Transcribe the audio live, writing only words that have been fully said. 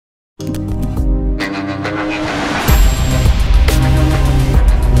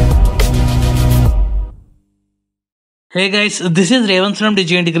Hey guys, this is Revan from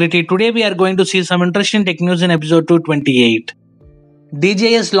DigiIntegrity. Today we are going to see some interesting tech news in episode 228.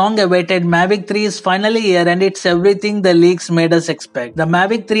 DJI's long-awaited Mavic 3 is finally here and it's everything the leaks made us expect. The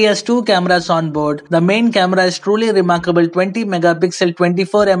Mavic 3 has two cameras on board. The main camera is truly remarkable 20 megapixel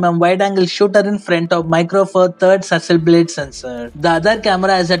 24mm wide-angle shooter in front of micro four third Hasselblad blade sensor. The other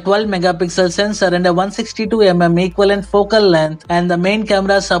camera has a 12 megapixel sensor and a 162mm equivalent focal length, and the main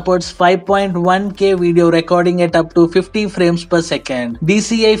camera supports 5.1K video recording at up to 50 frames per second.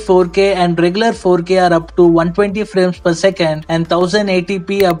 DCI 4K and regular 4K are up to 120 frames per second and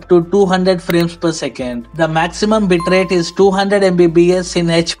 1080p up to 200 frames per second. The maximum bitrate is 200 Mbps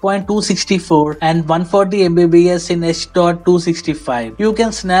in H.264 and 140 Mbps in H.265. You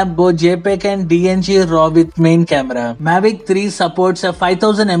can snap both JPEG and DNG RAW with main camera. Mavic 3 supports a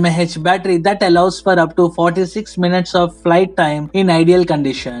 5000 mAh battery that allows for up to 46 minutes of flight time in ideal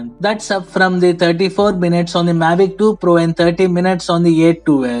condition. That's up from the 34 minutes on the Mavic 2 Pro and 30 minutes on the 8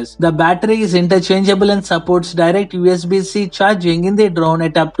 2S. The battery is interchangeable and supports direct USB-C charging in the drone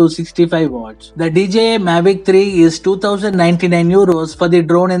at up to 65 watts. The DJI Mavic 3 is 2099 euros for the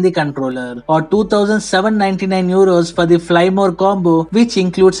drone and the controller, or 2799 euros for the Fly More combo, which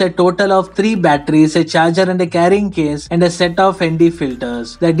includes a total of 3 batteries, a charger and a carrying case, and a set of ND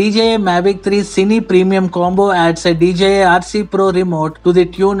filters. The DJI Mavic 3 Cine Premium combo adds a DJI RC Pro remote to the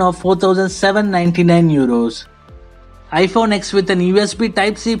tune of 4799 euros. iPhone X with an USB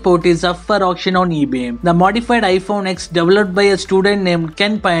Type-C port is up for auction on eBay. The modified iPhone X developed by a student named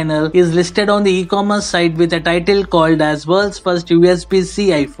Ken Pynell is listed on the e-commerce site with a title called as World's First USB-C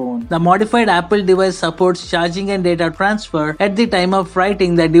iPhone. The modified Apple device supports charging and data transfer. At the time of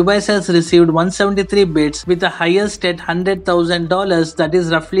writing, the device has received 173 bits with the highest at $100,000, that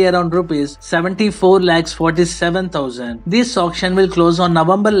is roughly around rupees 74,47,000. This auction will close on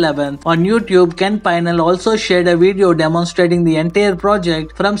November 11th. On YouTube, Ken Pynell also shared a video demonstrating the entire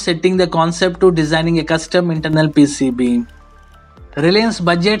project from setting the concept to designing a custom internal PCB. Reliance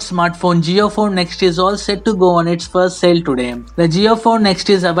budget smartphone JioPhone Next is all set to go on its first sale today. The JioPhone Next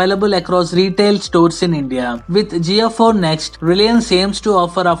is available across retail stores in India. With JioPhone Next, Reliance aims to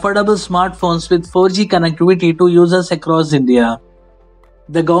offer affordable smartphones with 4G connectivity to users across India.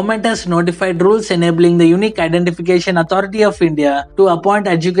 The government has notified rules enabling the Unique Identification Authority of India to appoint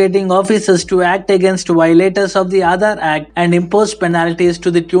educating officers to act against violators of the Aadhaar Act and impose penalties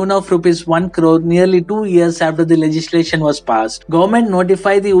to the tune of rupees 1 crore nearly 2 years after the legislation was passed. Government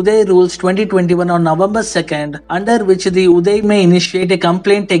notified the UIDAI Rules 2021 on November 2nd, under which the UIDAI may initiate a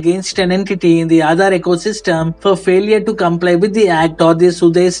complaint against an entity in the Aadhaar ecosystem for failure to comply with the Act or the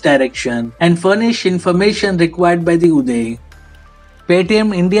UIDAI's direction and furnish information required by the UIDAI.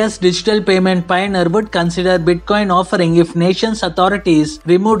 Paytm, India's digital payment pioneer, would consider Bitcoin offering if nation's authorities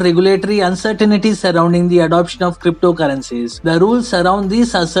removed regulatory uncertainty surrounding the adoption of cryptocurrencies. The rules around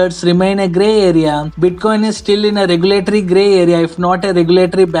these asserts remain a grey area. Bitcoin is still in a regulatory grey area if not a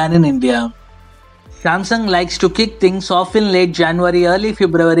regulatory ban in India. Samsung likes to kick things off in late January, early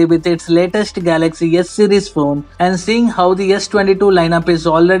February with its latest Galaxy S series phone, and seeing how the S22 lineup is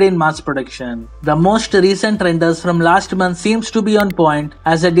already in mass production. The most recent renders from last month seems to be on point,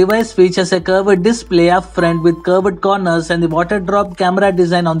 as the device features a curved display up front with curved corners and the water drop camera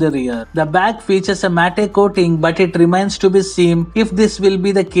design on the rear. The back features a matte coating, but it remains to be seen if this will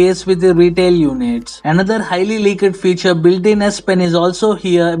be the case with the retail units. Another highly leaked feature, built-in S Pen, is also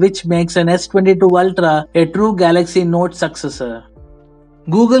here, which makes an S22 Ultra a true Galaxy Note successor.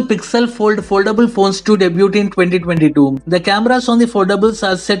 Google Pixel Fold foldable phones to debut in 2022. The cameras on the foldables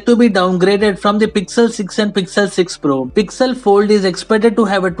are set to be downgraded from the Pixel 6 and Pixel 6 Pro. Pixel Fold is expected to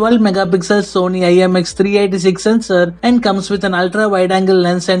have a 12 megapixel Sony IMX386 sensor and comes with an ultra wide angle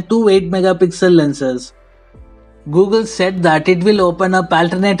lens and two 8 megapixel lenses. Google said that it will open up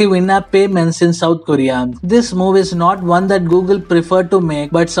alternative in-app payments in South Korea. This move is not one that Google preferred to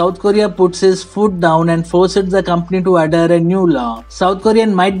make, but South Korea puts its foot down and forced the company to adhere a new law. South Korea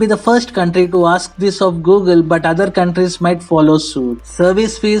might be the first country to ask this of Google, but other countries might follow suit.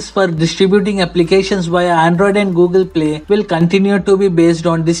 Service fees for distributing applications via Android and Google Play will continue to be based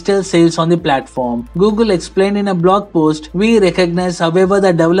on digital sales on the platform. Google explained in a blog post, "We recognize, however,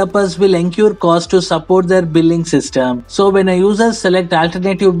 that developers will incur costs to support their billing system. So when a user select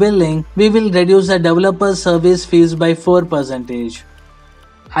alternative billing, we will reduce the developer service fees by 4%.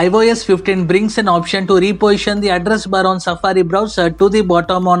 iOS 15 brings an option to reposition the address bar on Safari browser to the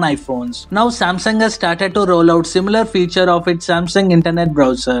bottom on iPhones. Now Samsung has started to roll out similar feature of its Samsung Internet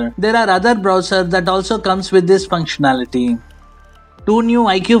browser. There are other browsers that also comes with this functionality. Two new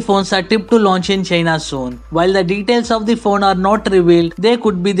iQOO phones are tipped to launch in China soon. While the details of the phone are not revealed, they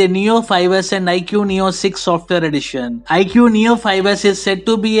could be the Neo 5S and iQOO Neo 6 software edition. iQOO Neo 5S is said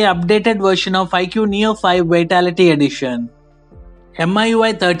to be an updated version of iQOO Neo 5 Vitality Edition.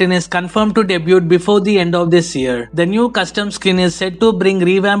 MIUI 13 is confirmed to debut before the end of this year. The new custom screen is said to bring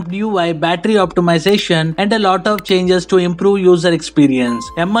revamped UI, battery optimization, and a lot of changes to improve user experience.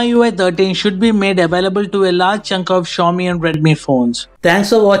 MIUI 13 should be made available to a large chunk of Xiaomi and Redmi phones. Thanks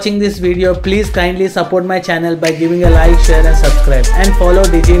for watching this video. Please kindly support my channel by giving a like, share and subscribe. And follow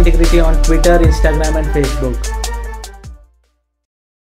DigiIntegrity on Twitter, Instagram and Facebook.